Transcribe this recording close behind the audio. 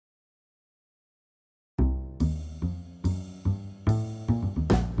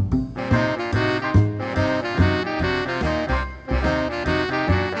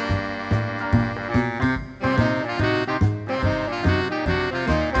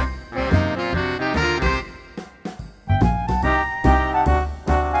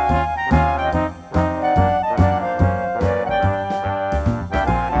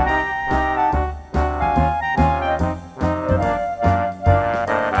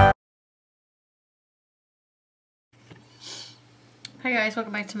Hi guys,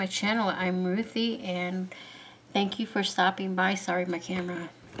 welcome back to my channel. I'm Ruthie and thank you for stopping by. Sorry, my camera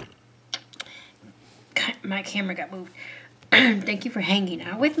got moved. Thank you for hanging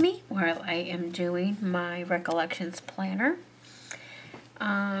out with me while I am doing my recollections planner.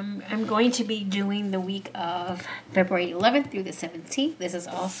 I'm going to be doing the week of February 11th through the 17th. This is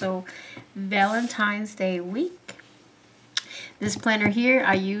also Valentine's Day week. This planner here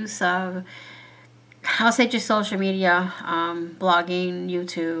I use I'll say just social media, blogging,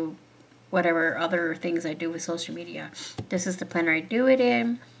 YouTube, whatever other things I do with social media. This is the planner I do it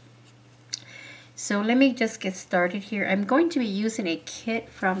in. So let me just get started here. I'm going to be using a kit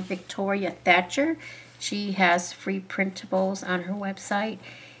from Victoria Thatcher. She has free printables on her website.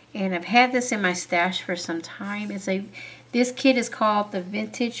 And I've had this in my stash for some time. This kit is called the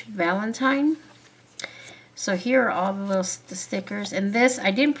Vintage Valentine. So here are all the stickers, and this, I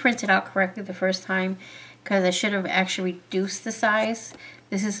didn't print it out correctly the first time because I should have actually reduced the size.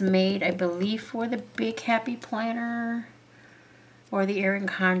 This is made, I believe, for the Big Happy Planner or the Erin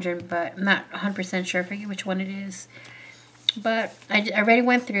Condren, but I'm not 100% sure. I forget which one it is. But I already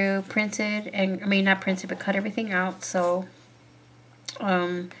went through, printed, and I mean not printed, but cut everything out. So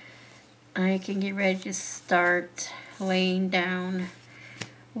I can get ready to start laying down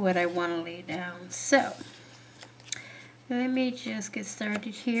what I want to lay down. So let me just get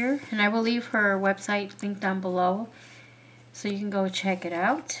started here, and I will leave her website linked down below so you can go check it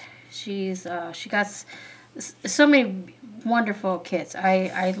out. She got so many wonderful kits.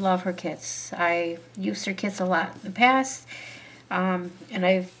 I love her kits. I used her kits a lot in the past, and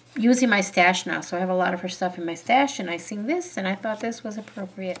I'm using my stash now, so I have a lot of her stuff in my stash, and I seen this and I thought this was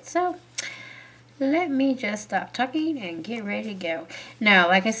appropriate. So let me just stop talking and get ready to go. Now,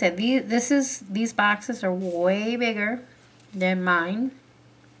 like I said, these boxes are way bigger than mine,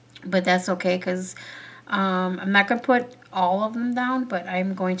 but that's okay because I'm not going to put all of them down, but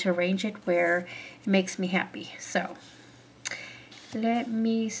I'm going to arrange it where it makes me happy. So let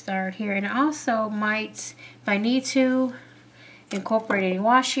me start here, and also might, if I need to incorporate any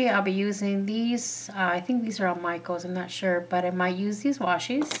washi, I'll be using these. I think these are all Michaels, I'm not sure, but I might use these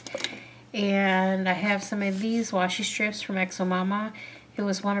washies. And I have some of these washi strips from Exo Mama. It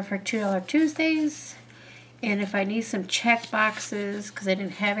was one of her $2 Tuesdays. And if I need some check boxes, because I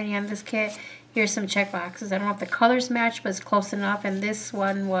didn't have any on this kit, here's some check boxes. I don't know if the colors match, but it's close enough. And this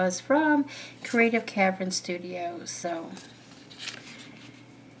one was from Creative Cavern Studios. So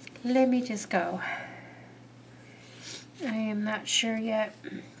let me just go. I am not sure yet.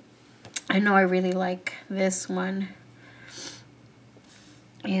 I know I really like this one.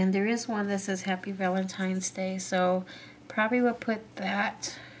 And there is one that says Happy Valentine's Day, so probably will put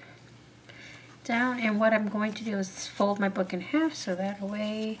that down. And what I'm going to do is fold my book in half so that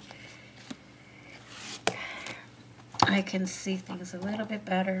way I can see things a little bit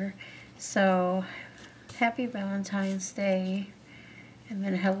better. So Happy Valentine's Day, and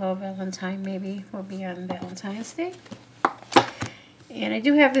then Hello Valentine maybe will be on Valentine's Day. And I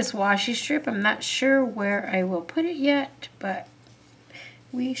do have this washi strip. I'm not sure where I will put it yet, but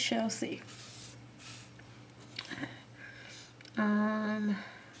we shall see. I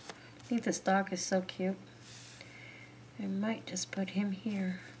think this dog is so cute. I might just put him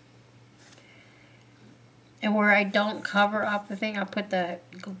here. And where I don't cover up the thing, I'll put the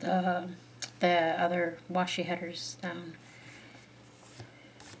other washi headers down.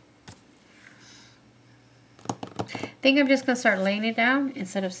 I think I'm just going to start laying it down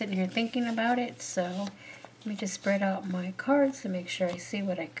instead of sitting here thinking about it. So let me just spread out my cards to make sure I see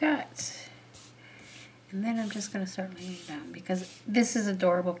what I got. And then I'm just going to start laying it down because this is an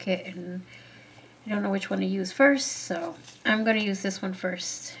adorable kit and I don't know which one to use first. So I'm going to use this one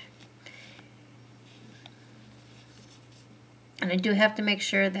first. And I do have to make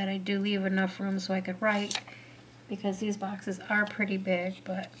sure that I do leave enough room so I could write, because these boxes are pretty big,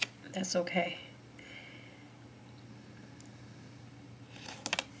 but that's okay.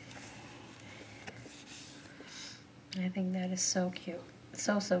 I think that is so cute.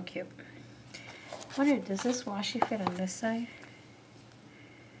 So cute. I wonder, does this washi fit on this side?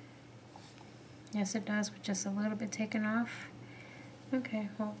 Yes, it does, with just a little bit taken off. Okay,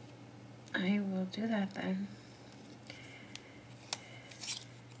 well, I will do that then.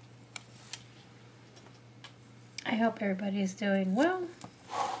 I hope everybody is doing well.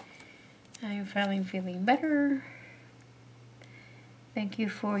 I am finally feeling better. Thank you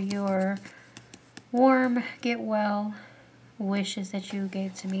for your warm, get well wishes that you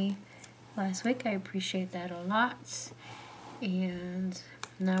gave to me last week. I appreciate that a lot. And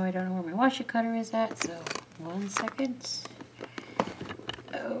now I don't know where my washi cutter is at, so 1 second.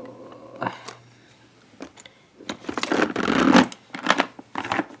 Oh.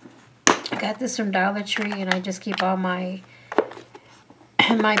 got this from Dollar Tree, and I just keep all my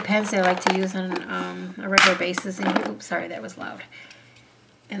my pens that I like to use on a regular basis in here. Oops, sorry, that was loud.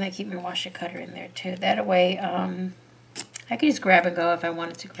 And I keep my washer cutter in there too. That way, I can just grab and go if I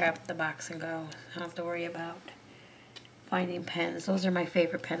wanted to grab the box and go. I don't have to worry about finding pens. Those are my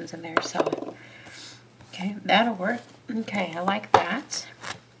favorite pens in there, so okay, that'll work. Okay, I like that.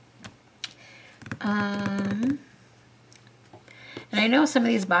 And I know some of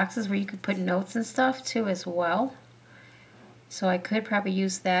these boxes where you could put notes and stuff too as well. So I could probably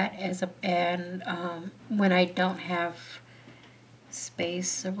use that as when I don't have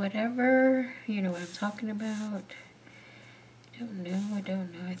space or whatever. You know what I'm talking about. I don't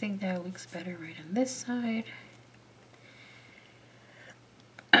know. I think that looks better right on this side.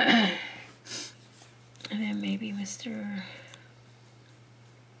 And then maybe Mr.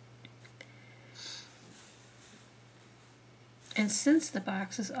 And since the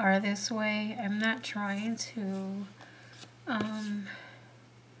boxes are this way, I'm not trying to I'm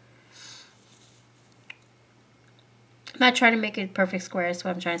not trying to make it perfect square. That's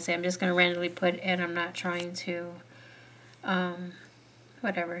what I'm trying to say. I'm just going to randomly put, and I'm not trying to,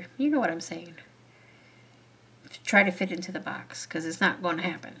 whatever. You know what I'm saying. Try to fit into the box, because it's not going to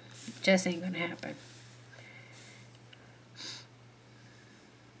happen. It just ain't going to happen.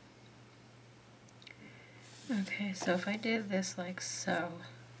 Okay, so if I did this like so.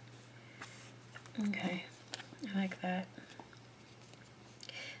 Okay, I like that.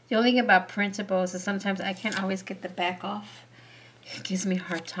 The only thing about printables is sometimes I can't always get the back off. It gives me a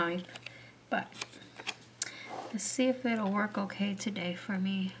hard time. But let's see if it'll work okay today for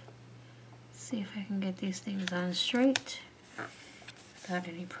me. See if I can get these things on straight without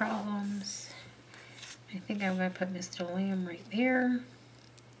any problems. I think I'm going to put Mr. Lamb right there.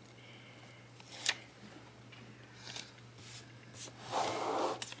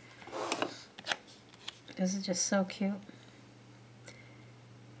 This is just so cute.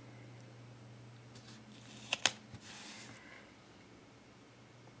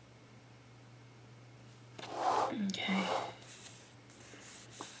 Okay.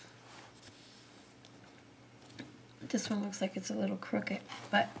 This one looks like it's a little crooked,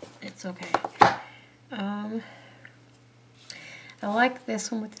 but it's okay. I like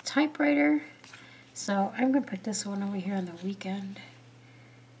this one with the typewriter, so I'm going to put this one over here on the weekend.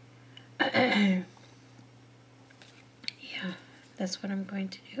 Yeah, that's what I'm going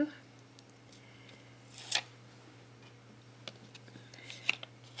to do.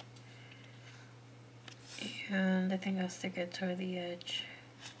 And I think I'll stick it toward the edge.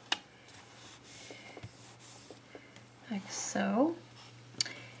 Like so.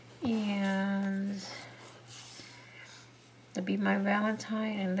 And to be my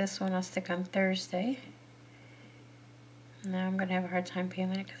Valentine, and this one I'll stick on Thursday. Now I'm going to have a hard time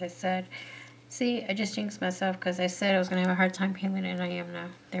peeling it because I said, see, I just jinxed myself because I said I was going to have a hard time peeling it, and I am now.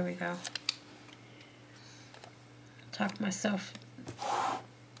 There we go. Talked myself.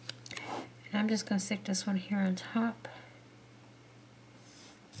 And I'm just going to stick this one here on top.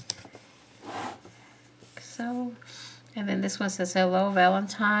 Like so. And then this one says, hello,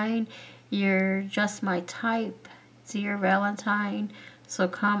 Valentine. You're just my type. Dear Valentine. So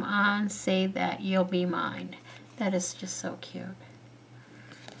come on, say that you'll be mine. That is just so cute.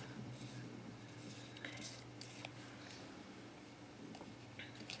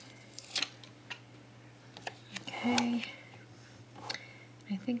 Okay.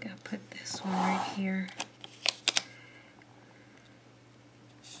 I think I'll put this one right here.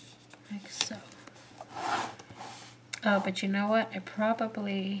 Like so. Oh, but you know what? I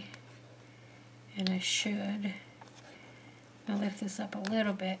probably, and I should, I'll lift this up a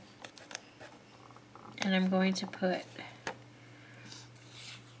little bit. And I'm going to put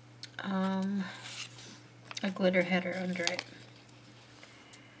a glitter header under it.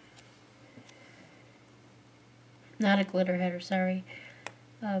 Not a glitter header, sorry.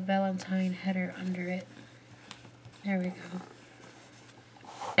 A Valentine header under it. There we go.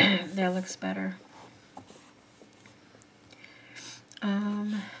 That looks better.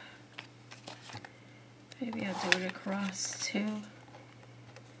 Maybe I'll do it across too.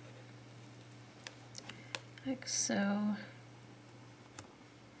 Like so.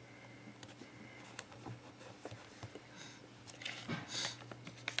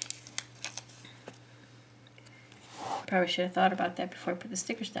 Probably should have thought about that before I put the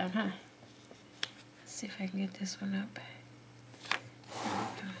stickers down, huh? Let's see if I can get this one up. There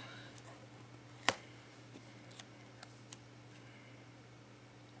we go.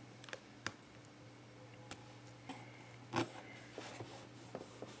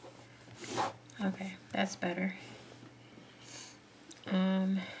 Okay, that's better.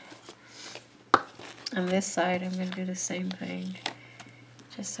 On this side, I'm going to do the same thing,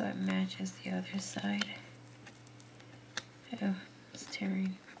 just so it matches the other side. Oh, it's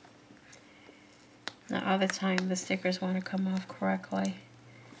tearing. Not all the time the stickers want to come off correctly,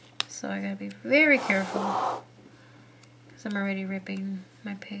 so I gotta be very careful because I'm already ripping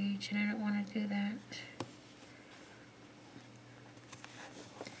my page and I don't want to do that.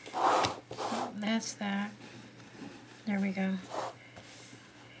 So that's that. There we go.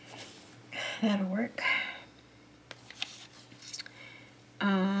 That'll work.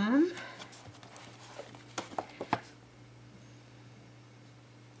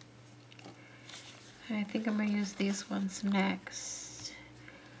 I think I'm gonna use these ones next,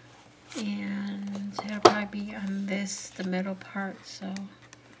 and it'll probably be on this, the middle part. So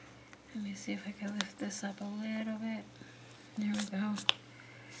let me see if I can lift this up a little bit. There we go.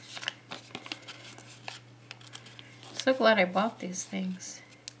 So glad I bought these things.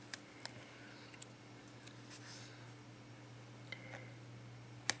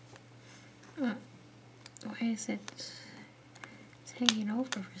 Why is it? It's hanging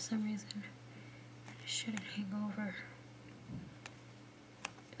over for some reason. It shouldn't hang over.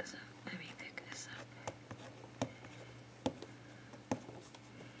 So let me pick this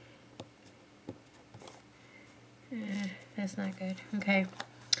up. That's not good. Okay,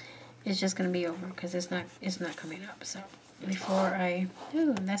 it's just gonna be over because it's not coming up. So before I,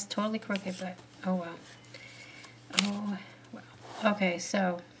 ooh, that's totally crooked, but oh well. Oh well. Okay,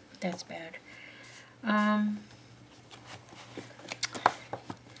 so that's bad. I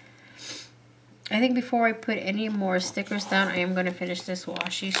think before I put any more stickers down, I am going to finish this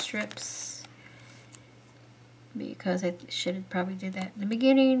washi strips, because I should have probably did that in the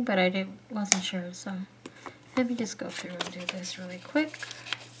beginning, but I wasn't sure. So let me just go through and do this really quick.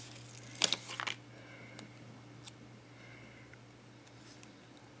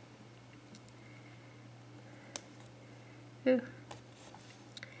 Ooh.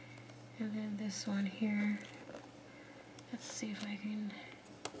 And then this one here. Let's see if I can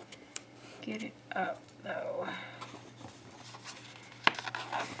get it up though.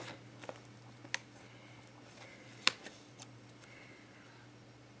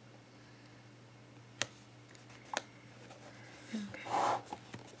 Okay.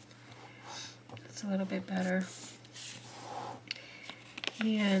 That's a little bit better.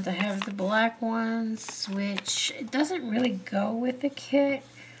 And I have the black ones, which it doesn't really go with the kit.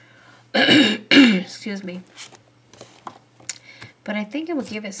 Excuse me. But I think it would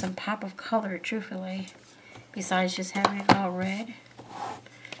give it some pop of color, truthfully, besides just having it all red.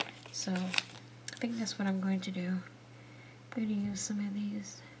 So I think that's what I'm going to do. I'm going to use some of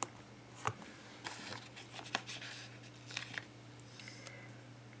these.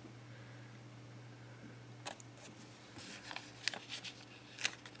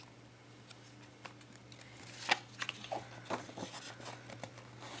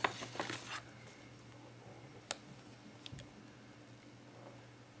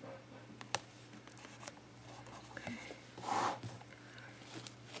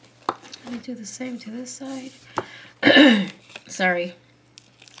 Do the same to this side. Sorry.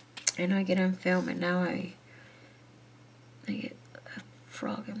 I know I get on film and now I get a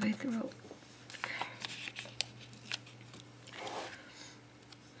frog in my throat.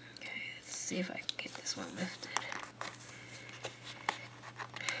 Okay, let's see if I can get this one lifted.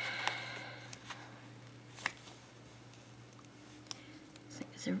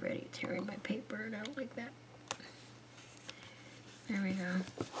 It's already tearing my paper and I don't like that. There we go.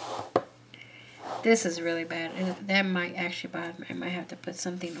 This is really bad. That might actually bother me. I might have to put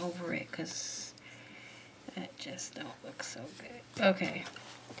something over it because that just don't look so good. Okay.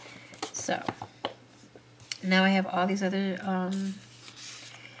 So now I have all these other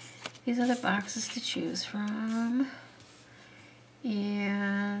boxes to choose from.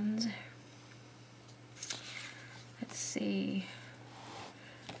 And let's see.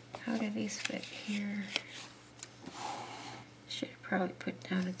 How do these fit here? Should probably put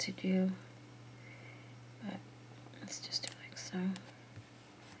down a to-do. But let's just do like so.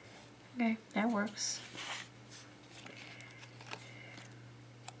 Okay, that works.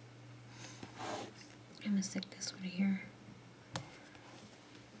 I'm gonna stick this one here.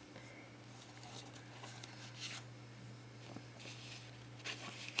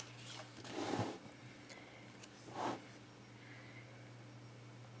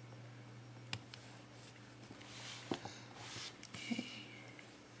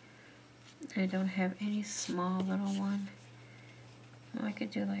 I don't have any small little one. Well, I could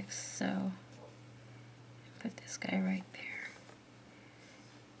do like so. Put this guy right there.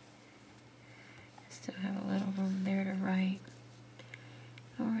 I still have a little room there to write.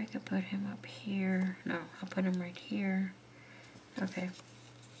 Or I could I'll put him up here. No, I'll put him right here. Okay.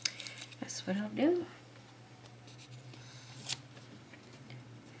 That's what I'll do.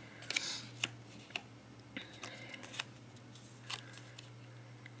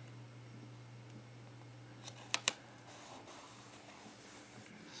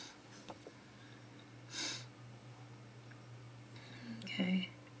 Okay.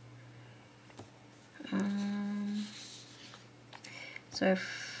 So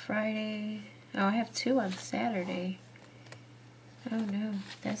Friday, oh, I have 2 on Saturday. Oh no,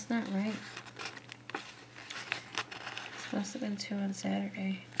 that's not right. It's supposed to have been 2 on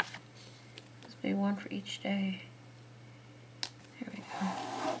Saturday. Must be 1 for each day. There we go.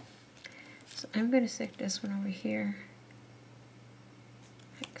 So I'm going to stick this one over here.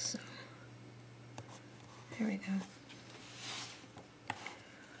 Like so. There we go.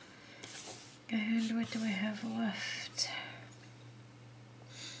 And what do I have left?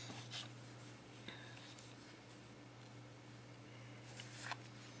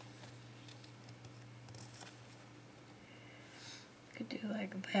 Could do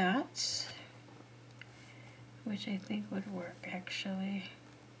like that, which I think would work actually.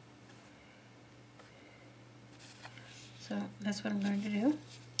 So that's what I'm going to do.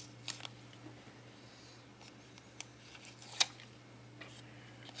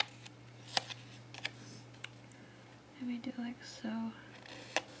 Let me do like so.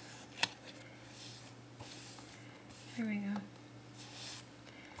 There we go.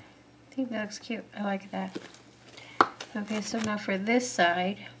 I think that looks cute. I like that. Okay, so now for this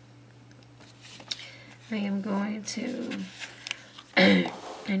side, I am going to, I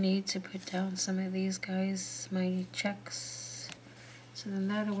need to put down some of these guys, my checks, so then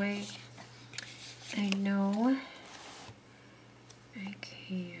that way I know I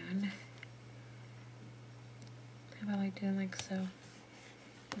can, how about like doing like so,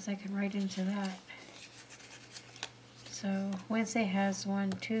 because I can write into that. So Wednesday has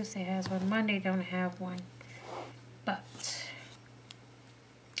one, Tuesday has one, Monday don't have one.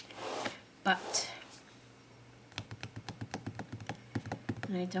 But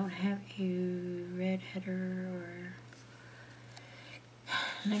and I don't have a red header or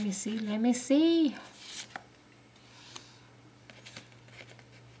let me see.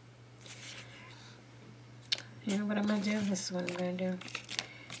 You know what I'm gonna do? This is what I'm gonna do.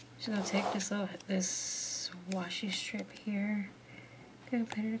 Just gonna take this washi strip here, gonna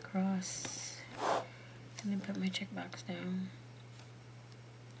put it across, and then put my checkbox down.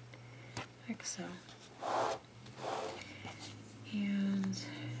 Like so. And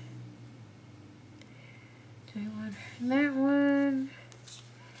do I want that one?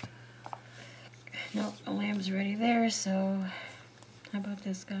 Nope, the lamb's already there, so how about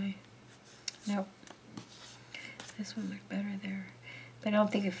this guy? Nope. This one looked better there. But I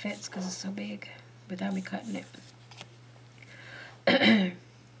don't think it fits because it's so big without me cutting it.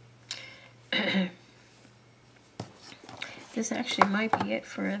 This actually might be it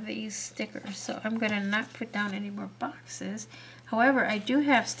for these stickers, so I'm going to not put down any more boxes. However, I do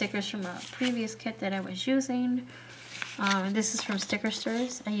have stickers from a previous kit that I was using. This is from Sticker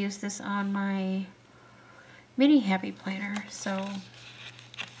Stars. I used this on my mini happy planner, so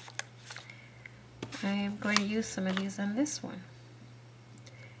I am going to use some of these on this one.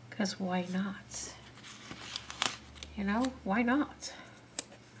 Because why not? You know, why not?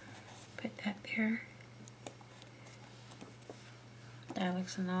 Put that there. That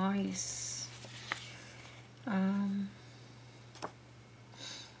looks nice.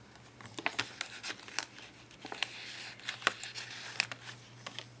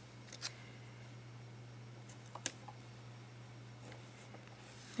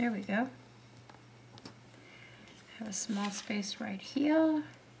 There we go. Have a small space right here.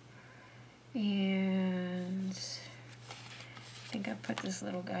 And I think I put this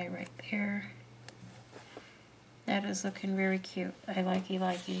little guy right there. That is looking very cute. I likey.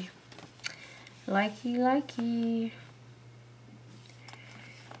 Likey.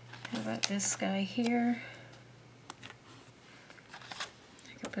 How about this guy here?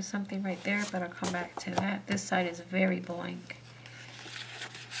 I could put something right there, but I'll come back to that. This side is very blank.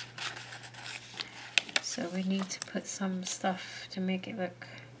 So we need to put some stuff to make it look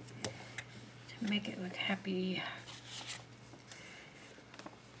happy.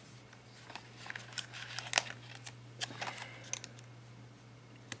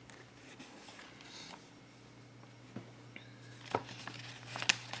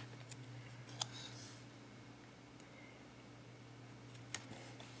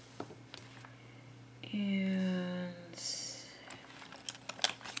 And let's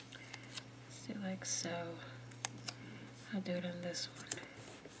do like so. I'll do it on this one.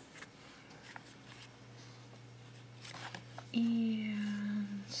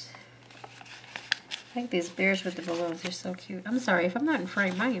 And I like these bears with the balloons. They're so cute. I'm sorry if I'm not in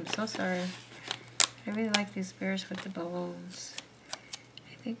frame. I am so sorry. I really like these bears with the balloons.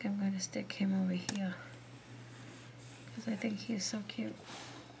 I think I'm going to stick him over here because I think he's so cute.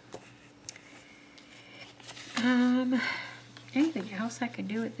 Anything else I could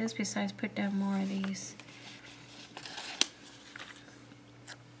do with this besides put down more of these?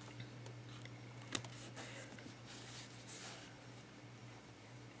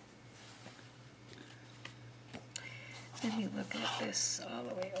 Let me look at this all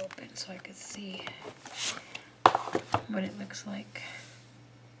the way open so I could see what it looks like.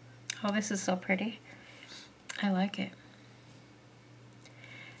 Oh, this is so pretty. I like it.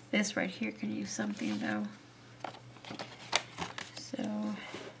 This right here can use something though. So I'm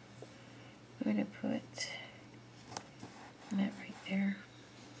going to put that right there.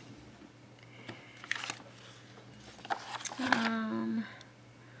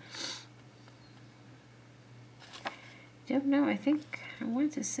 Don't know. I think I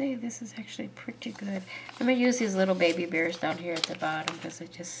wanted to say this is actually pretty good. I'm going to use these little baby bears down here at the bottom because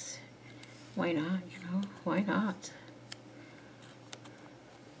it just, why not, you know? Why not?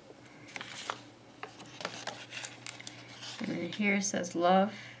 And then here it says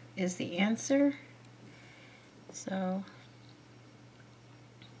love is the answer. So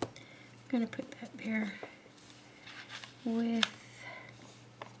I'm going to put that there with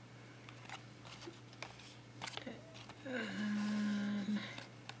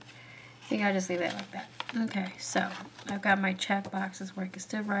I think I'll just leave that like that. Okay, so I've got my check boxes where I can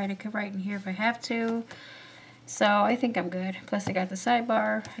still write. I could write in here if I have to. So I think I'm good. Plus I got the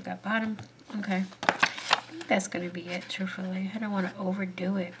sidebar. I got bottom. Okay. I think that's going to be it, truthfully. I don't want to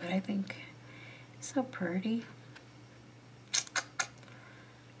overdo it, but I think it's so pretty.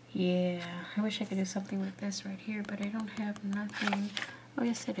 Yeah, I wish I could do something with this right here, but I don't have nothing. Oh,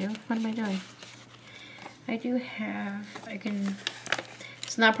 yes I do. What am I doing? I do have, I can...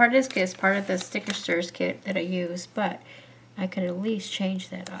 It's not part of this kit, it's part of the sticker stirs kit that I use, but I could at least change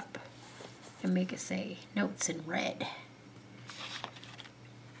that up and make it say notes in red.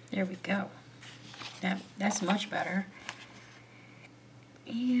 There we go. That's much better.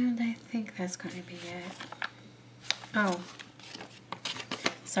 And I think that's going to be it. Oh,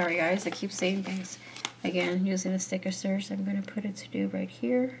 sorry guys, I keep saying things. Again, using the sticker stirs, I'm going to put it to do right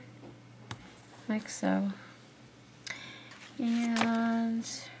here, like so. And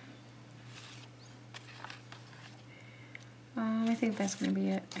I think that's going to be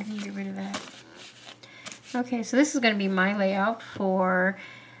it. I can get rid of that. Okay, so this is going to be my layout for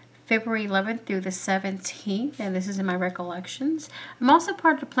February 11th through the 17th, and this is in my recollections. I'm also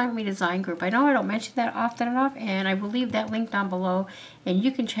part of the Plant Redesign group. I know I don't mention that often enough, and I will leave that link down below, and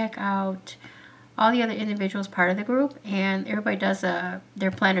you can check out all the other individuals part of the group, and everybody does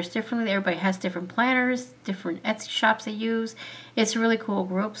their planners differently. Everybody has different planners, different Etsy shops they use. It's a really cool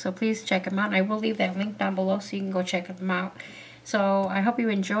group, so please check them out. And I will leave that link down below so you can go check them out. So I hope you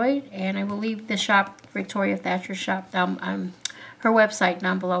enjoyed, and I will leave the shop, Victoria Thatcher's shop, down her website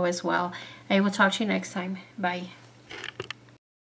down below as well. I will talk to you next time. Bye.